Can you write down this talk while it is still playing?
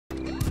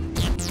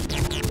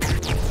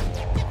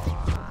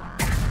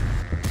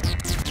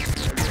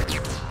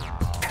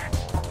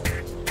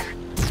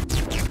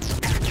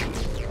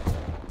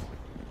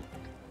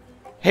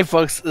Hey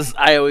folks, this is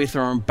ioEther.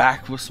 I'm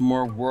back with some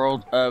more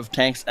World of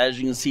Tanks. As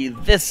you can see,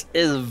 this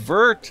is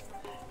Vert.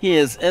 He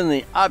is in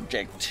the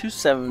Object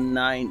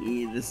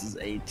 279E. This is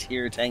a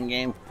tier 10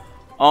 game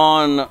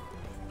on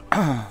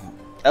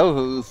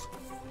ioEther.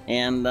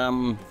 And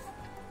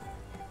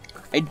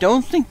I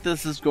don't think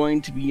this is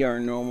going to be our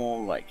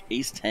normal like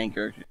ace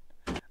tanker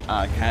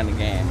kind of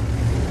game.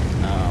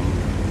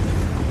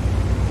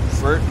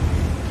 Vert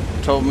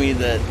told me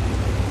that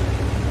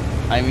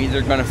I'm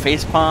either going to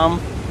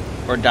facepalm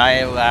or die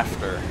of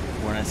laughter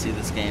when I see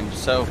this game.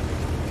 So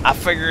I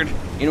figured,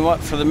 you know what,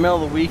 for the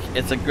middle of the week,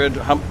 it's a good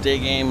hump day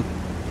game.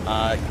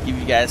 Give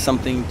you guys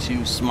something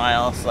to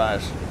smile /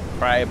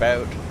 cry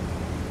about.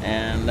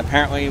 And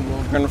apparently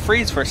we're going to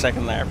freeze for a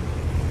second there.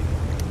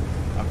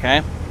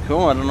 Okay,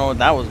 cool. I don't know what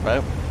that was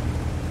about.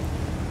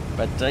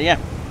 But yeah.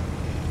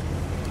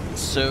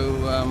 So,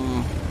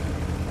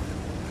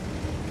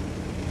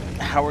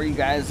 how are you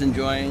guys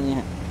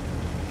enjoying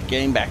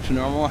getting back to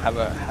normal? Have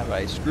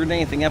I screwed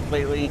anything up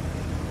lately?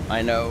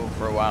 I know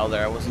for a while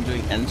there I wasn't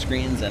doing end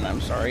screens, and I'm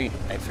sorry,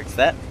 I fixed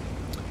that.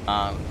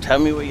 Tell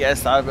me what you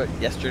guys thought about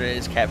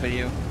yesterday's cat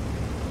video.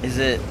 Is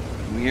it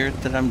weird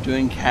that I'm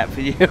doing cat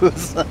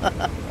videos?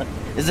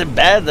 Is it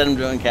bad that I'm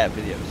doing cat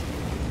videos?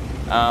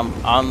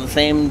 On the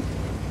same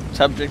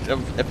subject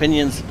of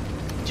opinions,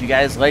 do you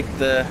guys like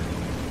the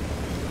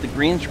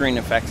green screen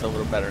effects a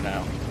little better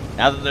now?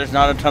 Now that there's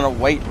not a ton of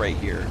white right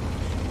here.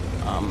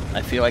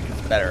 I feel like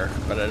it's better,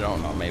 but I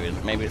don't know.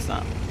 Maybe it's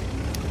not.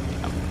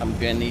 I'm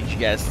gonna need you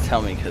guys to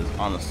tell me, because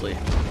honestly,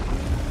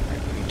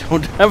 I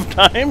don't have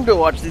time to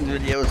watch these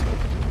videos.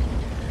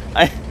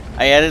 I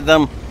edit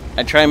them.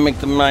 I try and make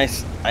them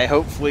nice. I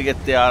hopefully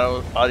get the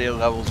audio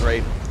levels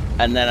right,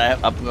 and then I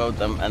upload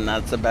them, and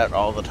that's about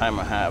all the time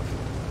I have.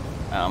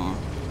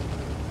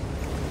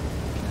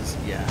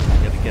 Yeah,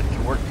 I gotta get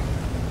to work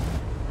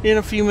in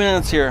a few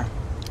minutes here,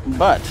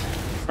 but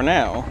for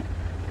now.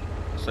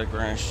 Looks like we're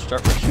going to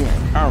start by shooting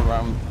a car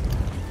run,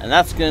 and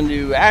that's going to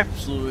do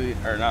absolutely,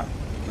 or not,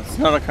 that's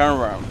not a car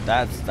run,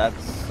 that's a,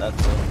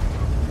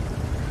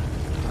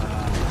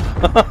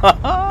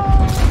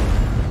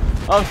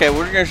 okay,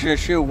 we're going to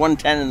shoot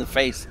 110 in the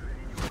face,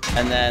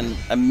 and then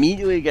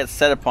immediately get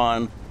set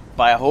upon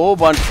by a whole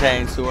bunch of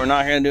tanks who are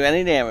not going to do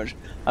any damage.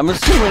 I'm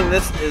assuming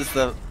this is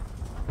the,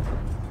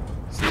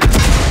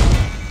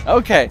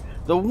 okay,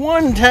 the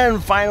 110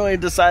 finally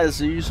decides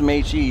to use some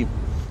HE,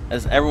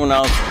 as everyone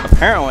else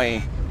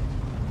apparently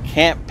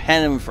can't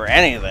pen him for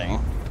anything.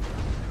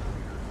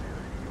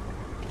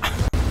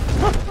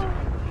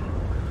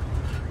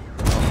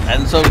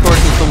 And so of course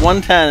it's the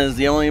 110 is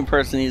the only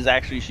person he's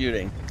actually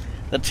shooting.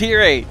 The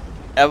tier 8,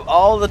 of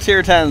all the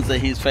tier 10s that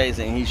he's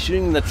facing, he's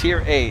shooting the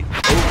tier 8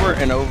 over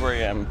and over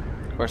again.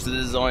 Of course it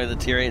is only the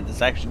tier 8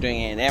 that's actually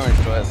doing any damage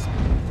to us,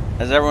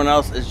 as everyone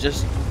else is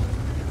just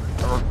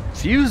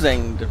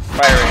refusing to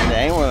fire into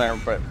anyone there,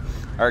 but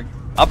our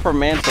upper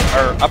mantle,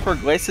 or upper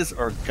glacis,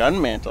 or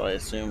gun mantle, I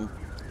assume.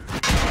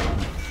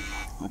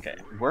 Okay,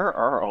 where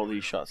are all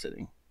these shots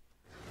hitting?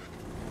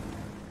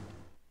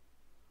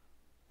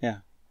 Yeah,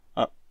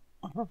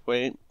 upper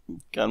plate,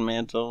 gun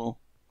mantle.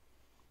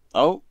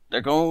 Oh, they're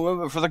going a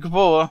little bit for the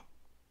cupola.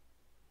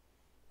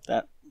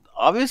 That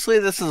obviously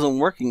this isn't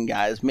working,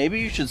 guys. Maybe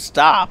you should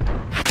stop.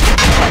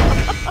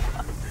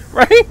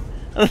 Right?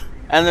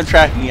 And they're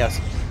tracking us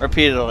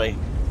repeatedly.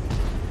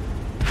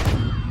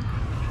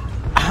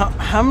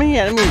 How many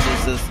enemies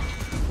is this?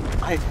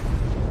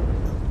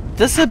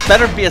 This had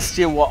better be a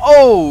steel wall.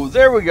 Oh,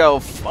 there we go.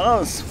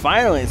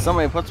 Finally,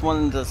 somebody puts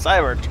one into the side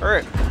of our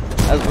turret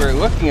as we're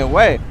looking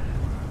away.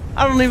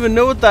 I don't even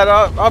know what that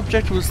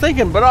object was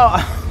thinking, but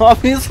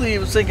obviously he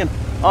was thinking,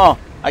 oh,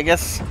 I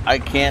guess I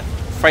can't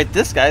fight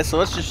this guy, so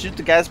let's just shoot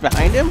the guys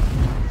behind him.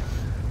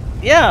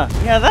 Yeah,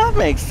 that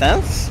makes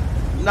sense.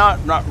 Not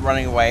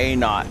running away,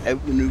 not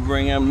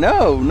outmaneuvering him.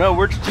 No,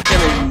 we're just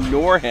gonna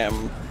ignore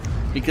him.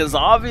 Because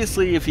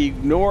obviously if you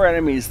ignore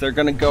enemies, they're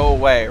going to go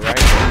away, right?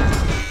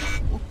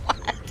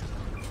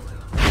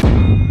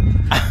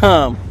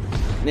 What?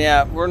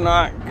 Yeah, we're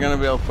not going to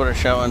be able to put a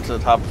shell into the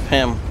top of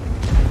him.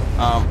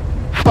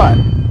 But,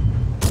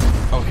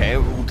 okay,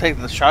 we'll take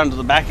the shot into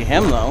the back of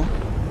him, though.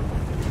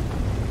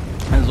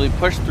 As we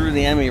push through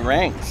the enemy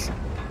ranks.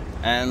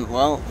 And,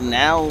 well,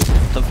 now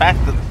the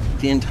fact that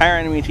the entire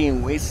enemy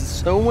team wasted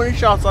so many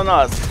shots on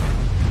us,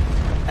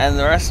 and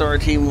the rest of our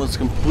team was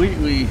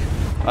completely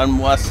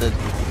unmolested,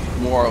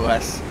 more or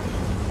less,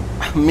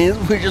 means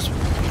we just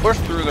push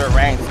through their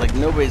ranks like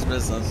nobody's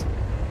business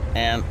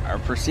and are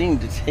proceeding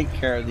to take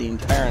care of the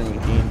entire enemy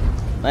team.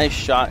 Nice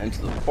shot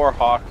into the poor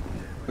Hawk,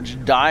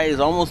 which dies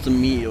almost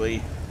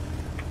immediately.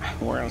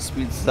 We're going to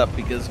speed this up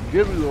because,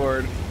 good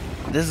lord,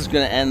 this is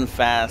going to end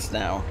fast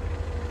now.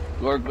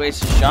 Lord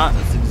Glaci's shot,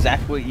 that's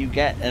exactly what you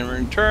get, and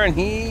in return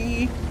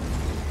he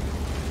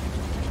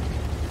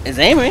is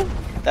aiming.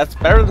 That's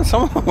better than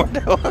some of them we're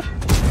doing.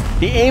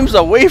 He aims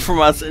away from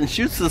us and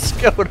shoots the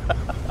scout.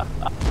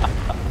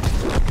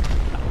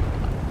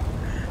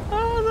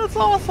 Oh, that's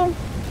awesome.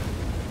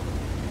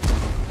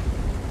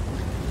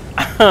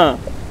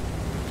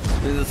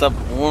 do this up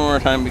one more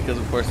time because,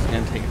 of course, it's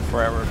going to take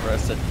forever for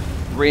us to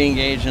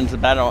re-engage into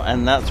battle,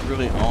 and that's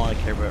really all I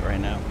care about right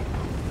now.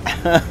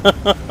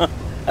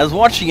 As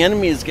watching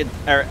enemies get,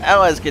 or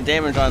allies get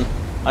damage on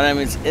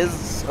enemies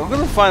is a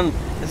little fun.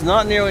 It's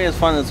not nearly as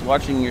fun as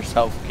watching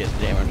yourself get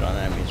damage on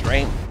enemies,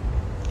 right?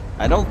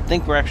 I don't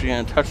think we're actually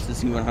going to touch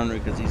this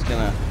E100 because he's going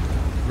to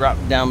drop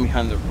down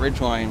behind the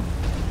ridgeline.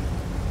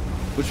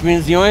 Which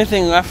means the only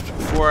thing left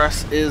for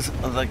us is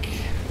the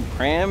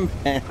Can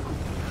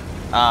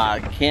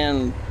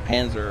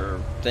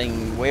Panzer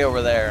thing way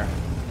over there.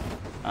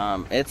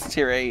 It's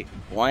tier 8,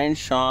 blind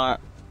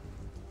shot.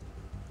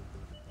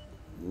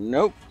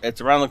 Nope,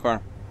 it's around the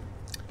corner.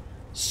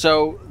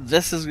 So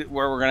this is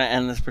where we're going to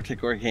end this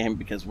particular game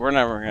because we're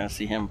never going to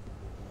see him.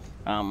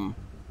 Oh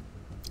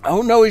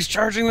no, he's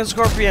charging the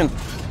Scorpion.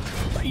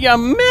 You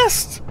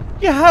missed.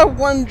 You had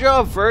one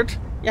job, Vert.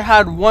 You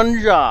had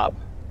one job.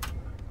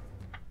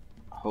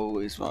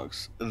 Holy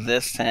smokes,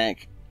 this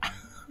tank.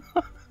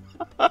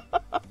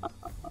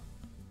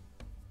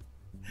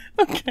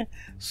 Okay,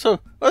 so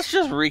let's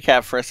just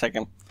recap for a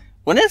second.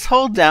 When it's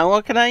hold down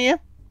looking at you,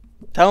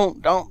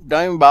 don't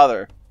even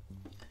bother.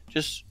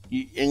 Just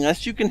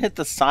unless you can hit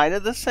the side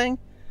of this thing,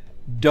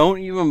 don't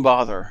even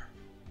bother.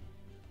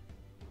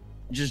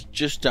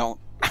 Just don't.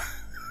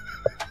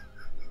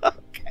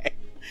 Okay,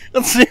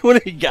 let's see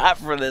what he got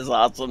for this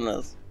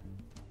awesomeness.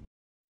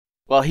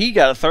 Well, he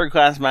got a 3rd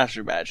class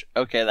master badge.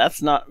 Okay,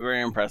 that's not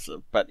very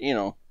impressive, but you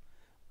know.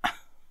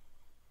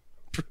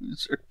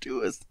 Bruiser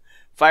Duelist,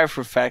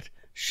 Fireproof Effect,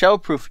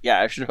 Shellproof. Yeah,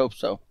 I should hope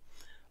so.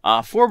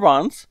 4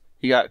 bonds.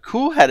 He got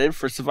Cool Headed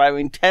for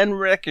surviving 10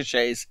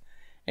 ricochets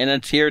in a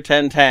tier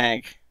 10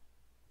 tank.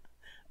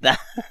 That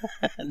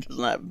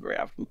doesn't happen very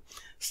often.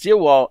 Steel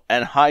Wall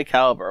and High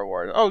Caliber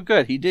Award. Oh,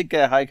 good. He did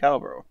get a High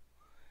Caliber.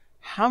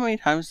 How many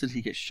times did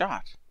he get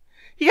shot?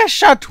 He got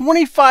shot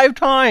 25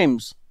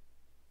 times.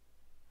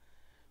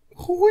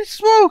 Holy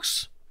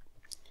smokes!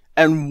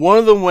 And one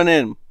of them went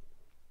in.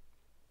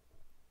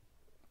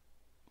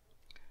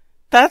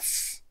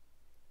 That's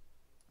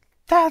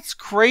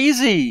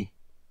crazy.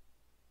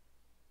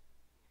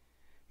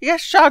 He got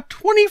shot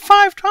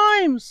 25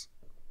 times.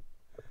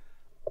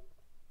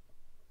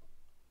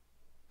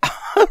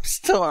 I'm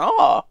still in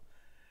awe.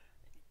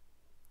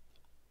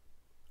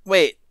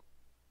 Wait.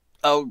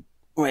 Oh,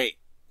 wait.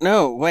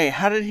 No, wait.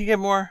 How did he get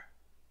more?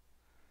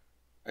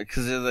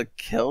 Because of the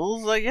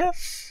kills, I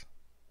guess?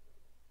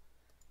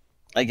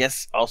 I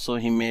guess also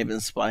he may have been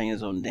spotting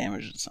his own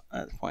damage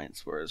at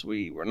points, whereas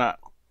we were not.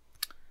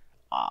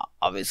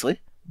 Obviously.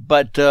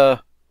 But, good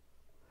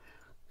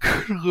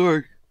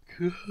lord.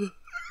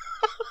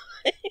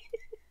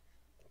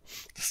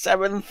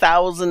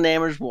 7,000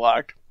 damage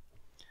blocked.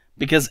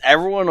 Because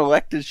everyone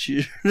elected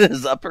shoot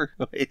his upper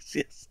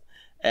glacius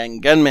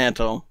and gun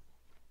mantle.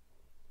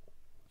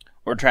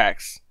 Or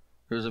tracks.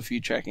 There's a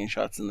few tracking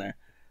shots in there.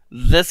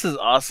 This is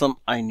awesome.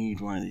 I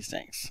need one of these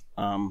tanks.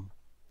 I'm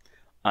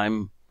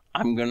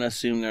gonna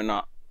assume they're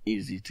not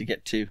easy to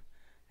get to.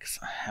 Because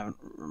I don't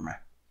remember.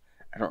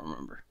 I don't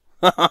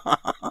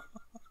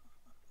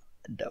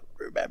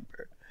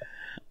remember.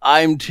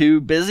 I'm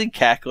too busy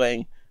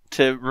cackling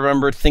to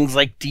remember things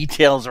like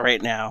details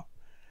right now.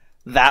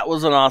 That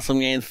was an awesome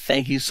game.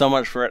 Thank you so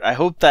much for it. I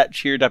hope that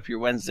cheered up your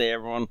Wednesday,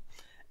 everyone.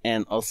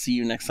 And I'll see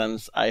you next time.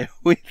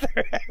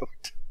 ioEther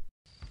out.